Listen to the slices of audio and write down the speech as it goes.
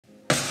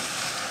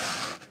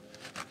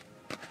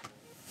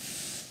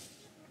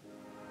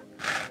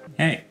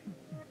Hey,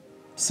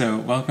 so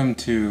welcome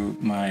to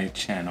my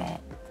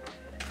channel.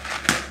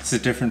 This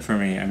is different for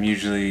me. I'm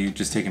usually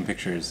just taking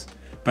pictures,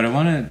 but I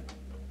want to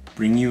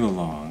bring you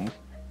along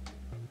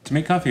to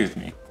make coffee with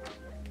me.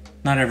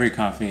 Not every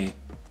coffee,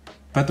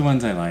 but the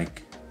ones I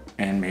like,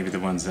 and maybe the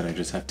ones that I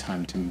just have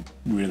time to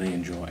really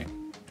enjoy.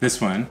 This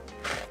one,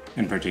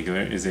 in particular,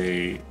 is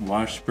a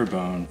washed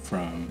Bourbon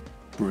from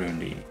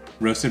Burundi,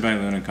 roasted by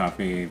Luna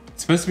Coffee.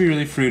 It's supposed to be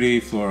really fruity,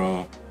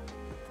 floral,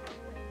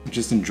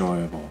 just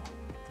enjoyable.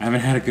 I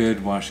haven't had a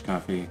good washed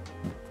coffee,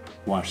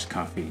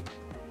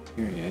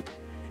 period,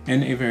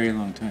 in a very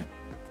long time.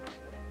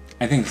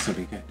 I think this will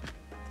be good.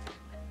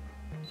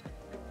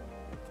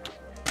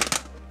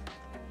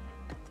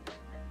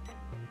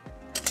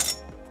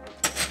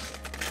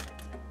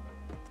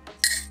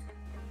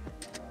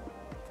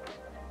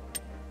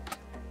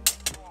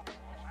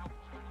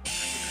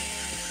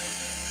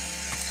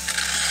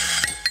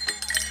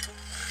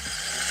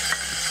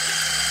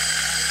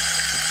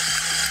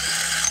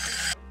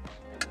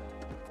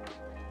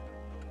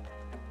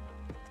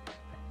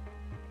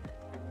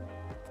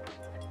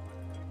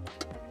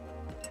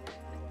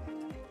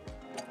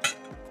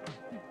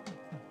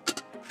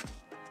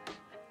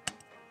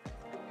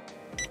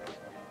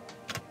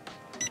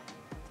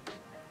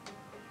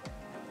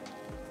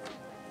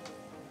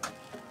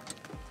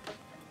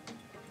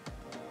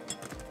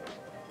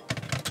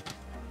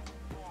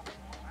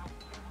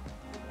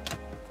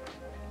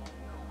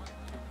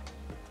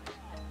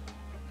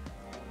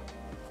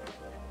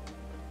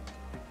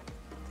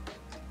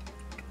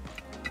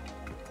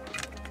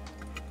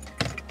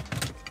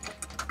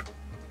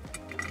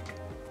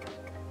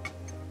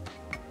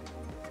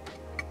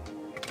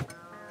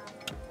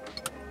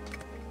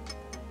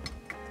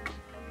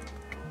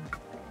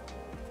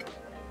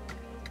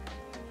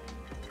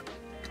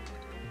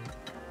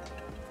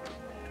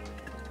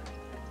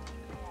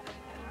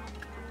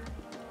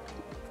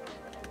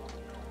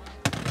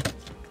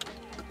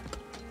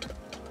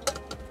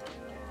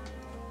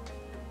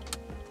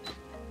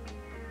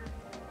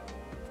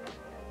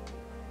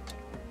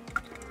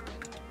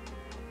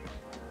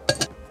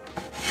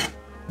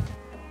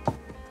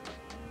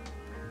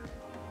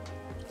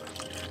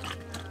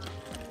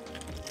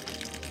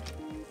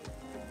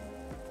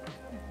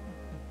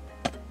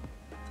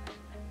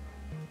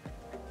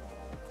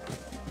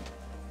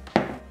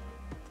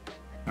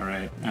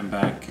 Alright, I'm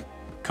back.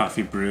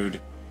 Coffee brewed.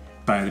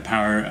 By the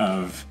power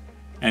of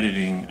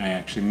editing, I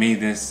actually made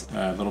this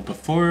a little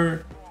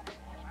before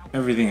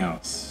everything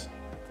else.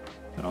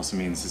 That also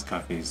means this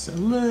coffee is a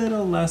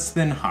little less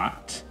than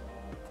hot.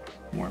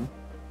 Warm.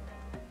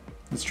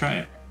 Let's try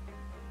it.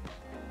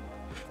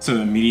 So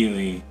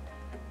immediately,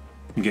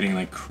 I'm getting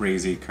like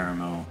crazy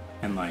caramel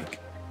and like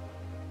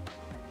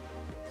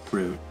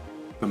fruit,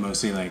 but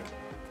mostly like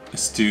a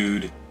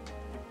stewed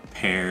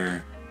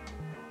pear,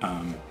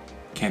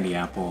 candy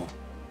apple,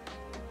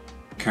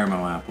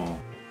 caramel apple,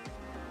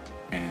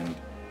 and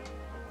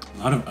a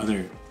lot of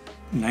other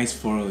nice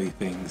florally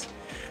things.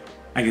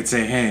 I could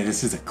say, hey,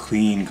 this is a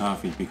clean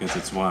coffee because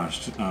it's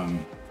washed.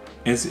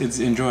 It's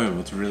enjoyable.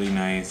 It's really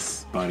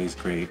nice. Body's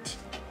great.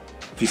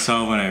 If you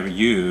saw what I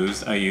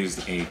used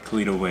a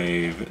Kalita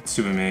Wave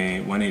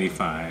Tsubame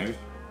 185,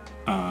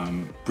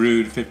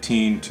 brewed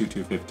 15 to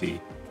 250.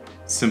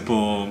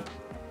 Simple,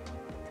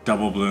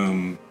 double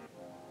bloom,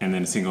 and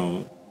then a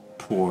single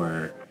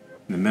pour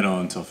in the middle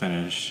until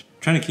finish.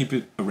 Trying to keep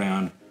it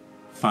around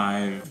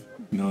 5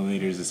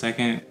 milliliters a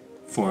second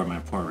for my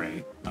pour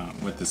rate.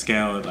 With the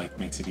scale, it like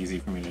makes it easy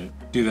for me to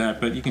do that,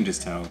 but you can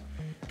just tell.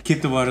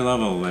 Keep the water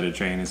level, let it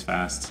drain as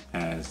fast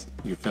as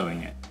you're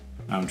filling it.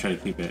 Try to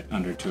keep it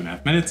under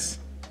 2.5 minutes.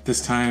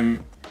 This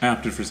time, I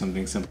opted for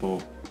something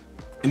simple.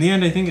 In the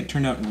end, I think it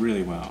turned out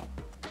really well.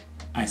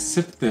 I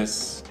sipped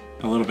this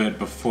a little bit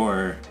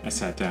before I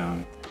sat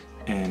down,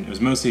 and it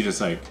was mostly just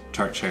like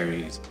tart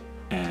cherries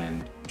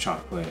and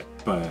chocolate,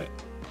 but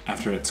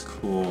after it's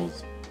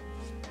cooled,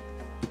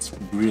 it's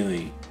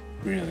really,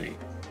 really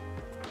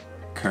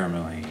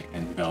caramelly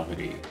and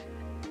velvety.